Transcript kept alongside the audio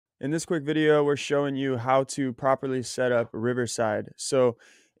In this quick video, we're showing you how to properly set up Riverside. So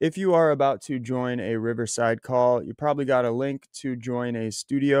if you are about to join a Riverside call, you probably got a link to join a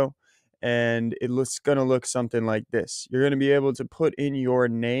studio, and it's going to look something like this. You're going to be able to put in your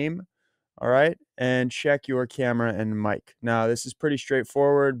name, all right, and check your camera and mic. Now, this is pretty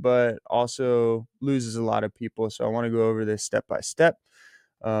straightforward, but also loses a lot of people. So I want to go over this step by step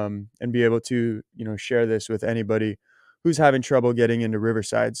and be able to, share this with anybody who's having trouble getting into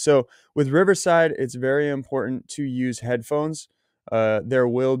Riverside. So with Riverside, it's very important to use headphones. There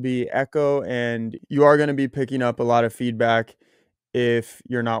will be echo, and you are going to be picking up a lot of feedback if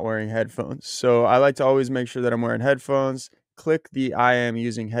you're not wearing headphones. So I like to always make sure that I'm wearing headphones. Click the I am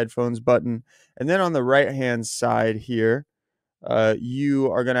using headphones button. And then on the right-hand side here,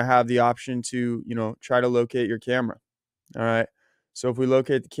 you are going to have the option to, try to locate your camera. All right. So if we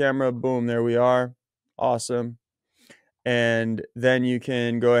locate the camera, boom, there we are. Awesome. And then you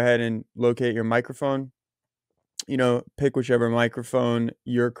can go ahead and locate your microphone. Pick whichever microphone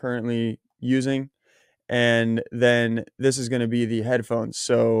you're currently using. And then this is going to be the headphones.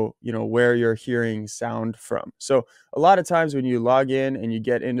 So, where you're hearing sound from. So a lot of times when you log in and you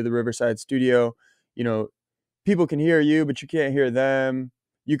get into the Riverside studio, people can hear you, but you can't hear them.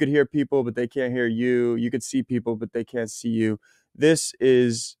 You could hear people, but they can't hear you. You could see people, but they can't see you. This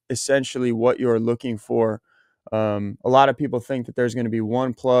is essentially what you're looking for. A lot of people think that there's going to be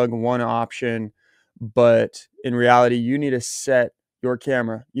one plug, one option, but in reality, you need to set your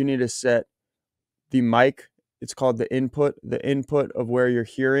camera. You need to set the mic. It's called the input of where you're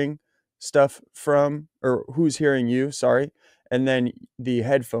hearing stuff from, or who's hearing you, sorry. And then the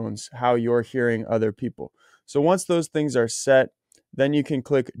headphones, how you're hearing other people. So once those things are set, then you can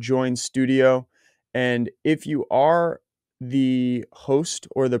click Join Studio. And if you are the host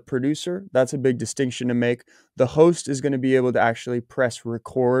or the producer, that's a big distinction to make. The host is going to be able to actually press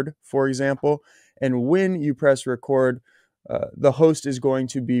record, for example. And when you press record, the host is going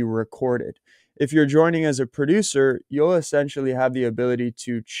to be recorded. If you're joining as a producer, you'll essentially have the ability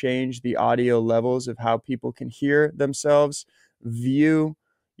to change the audio levels of how people can hear themselves, view,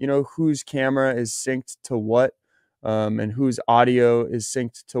 whose camera is synced to what, and whose audio is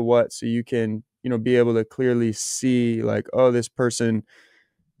synced to what. So you can, be able to clearly see like, oh, this person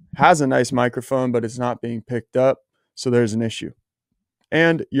has a nice microphone, but it's not being picked up. So there's an issue.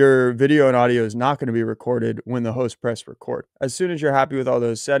 And your video and audio is not going to be recorded when the host press record. As soon as you're happy with all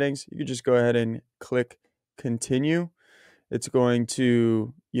those settings, you can just go ahead and click continue. It's going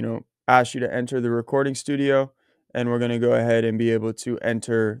to, ask you to enter the recording studio, and we're going to go ahead and be able to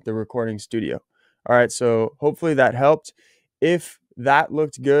enter the recording studio. All right, so hopefully that helped. If that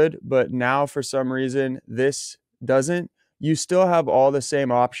looked good, but now for some reason this doesn't, you still have all the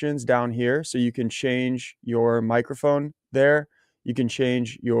same options down here. So you can change your microphone there. You can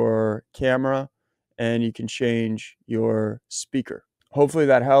change your camera, and you can change your speaker. Hopefully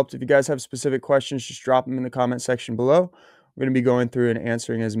that helped. If you guys have specific questions, just drop them in the comment section below. We're going to be going through and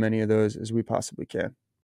answering as many of those as we possibly can.